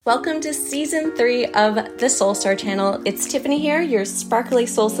Welcome to season 3 of the Soul Star channel. It's Tiffany here, your sparkly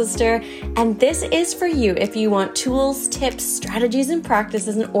soul sister, and this is for you if you want tools, tips, strategies, and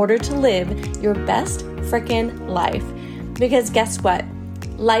practices in order to live your best frickin' life. Because guess what?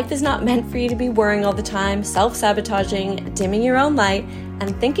 Life is not meant for you to be worrying all the time, self-sabotaging, dimming your own light,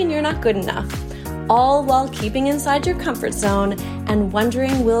 and thinking you're not good enough, all while keeping inside your comfort zone and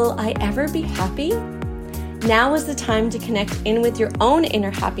wondering, will I ever be happy? Now is the time to connect in with your own inner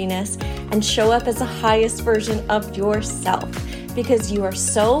happiness and show up as the highest version of yourself because you are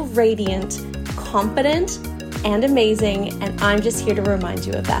so radiant, confident, and amazing, and I'm just here to remind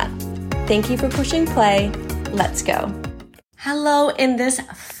you of that. Thank you for pushing play. Let's go. Hello, in this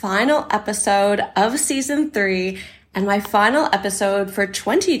final episode of season 3 and my final episode for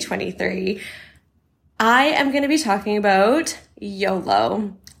 2023, I am going to be talking about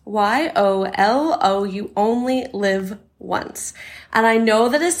YOLO. YOLO, you only live once. And I know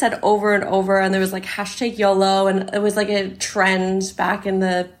that it's said over and over, and there was like hashtag YOLO, and it was like a trend back in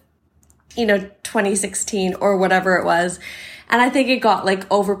the, 2016 or whatever it was. And I think it got like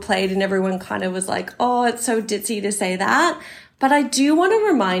overplayed and everyone kind of was like, oh, it's so ditzy to say that. But I do want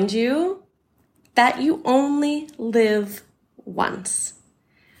to remind you that you only live once.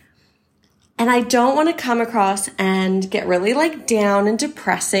 And I don't want to come across and get really like down and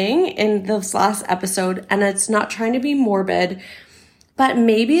depressing in this last episode. And it's not trying to be morbid, but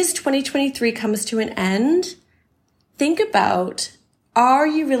maybe as 2023 comes to an end, think about, are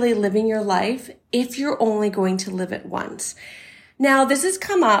you really living your life if you're only going to live it once? Now, this has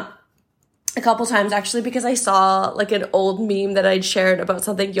come up a couple times actually because I saw like an old meme that I'd shared about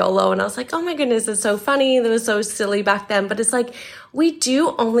something YOLO, and I was like, oh my goodness, it's so funny. That was so silly back then. But it's like, we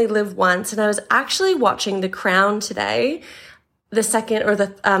do only live once. And I was actually watching The Crown today, the second or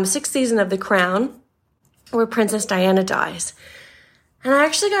the sixth season of The Crown, where Princess Diana dies. And I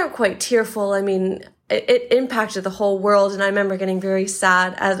actually got quite tearful. I mean, it impacted the whole world. And I remember getting very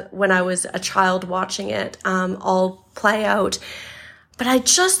sad as when I was a child watching it all play out. But I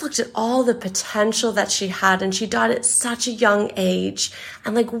just looked at all the potential that she had, and she died at such a young age.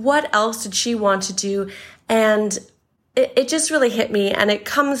 And like, what else did she want to do? And it just really hit me. And it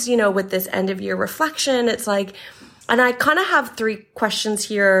comes, with this end of year reflection. It's like, and I kind of have 3 questions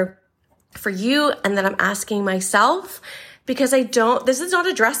here for you. And then I'm asking myself, because this is not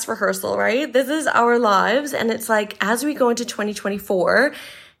a dress rehearsal, right? This is our lives. And it's like, as we go into 2024,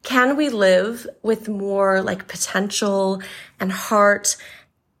 can we live with more like potential and heart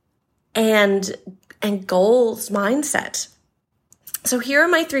and goals mindset? So here are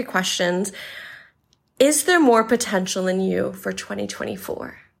my 3 questions. Is there more potential in you for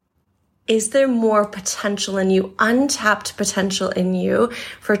 2024? Is there more potential in you, untapped potential in you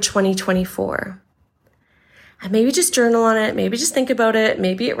for 2024? And maybe just journal on it. Maybe just think about it.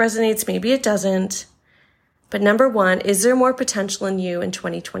 Maybe it resonates. Maybe it doesn't. But number 1, is there more potential in you in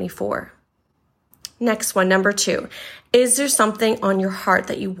 2024? Next one, number 2, is there something on your heart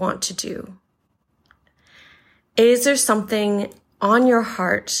that you want to do? Is there something on your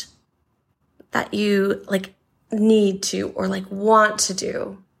heart that you like need to or like want to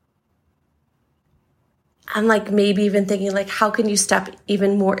do? And like maybe even thinking like, how can you step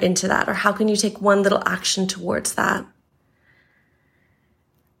even more into that? Or how can you take one little action towards that?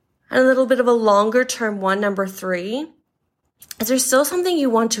 And a little bit of a longer term one, number 3, is there still something you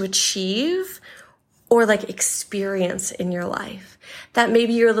want to achieve or like experience in your life that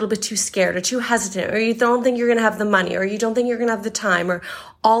maybe you're a little bit too scared or too hesitant, or you don't think you're going to have the money, or you don't think you're going to have the time, or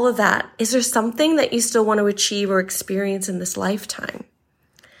all of that? Is there something that you still want to achieve or experience in this lifetime?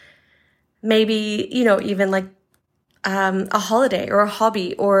 Maybe, even like a holiday or a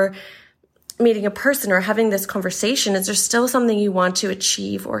hobby or meeting a person or having this conversation. Is there still something you want to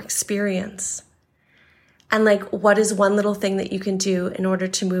achieve or experience? And like, what is one little thing that you can do in order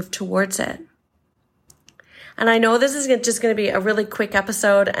to move towards it? And I know this is just going to be a really quick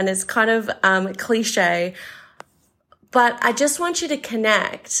episode and it's kind of cliche, but I just want you to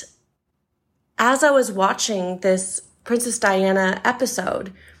connect. As I was watching this Princess Diana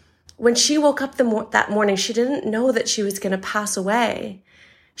episode, when she woke up that morning, she didn't know that she was going to pass away.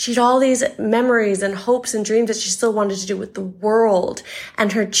 She had all these memories and hopes and dreams that she still wanted to do with the world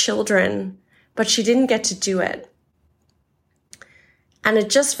and her children, but she didn't get to do it. And it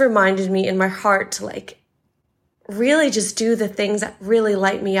just reminded me in my heart to like really just do the things that really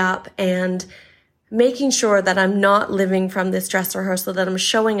light me up, and making sure that I'm not living from this dress rehearsal, that I'm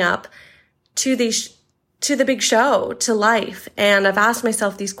showing up to these to the big show, to life. And I've asked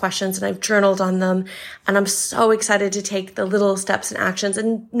myself these questions and I've journaled on them. And I'm so excited to take the little steps and actions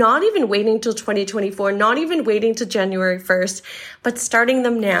and not even waiting till 2024, not even waiting till January 1st, but starting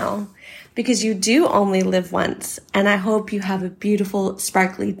them now, because you do only live once. And I hope you have a beautiful,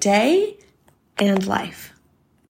 sparkly day and life.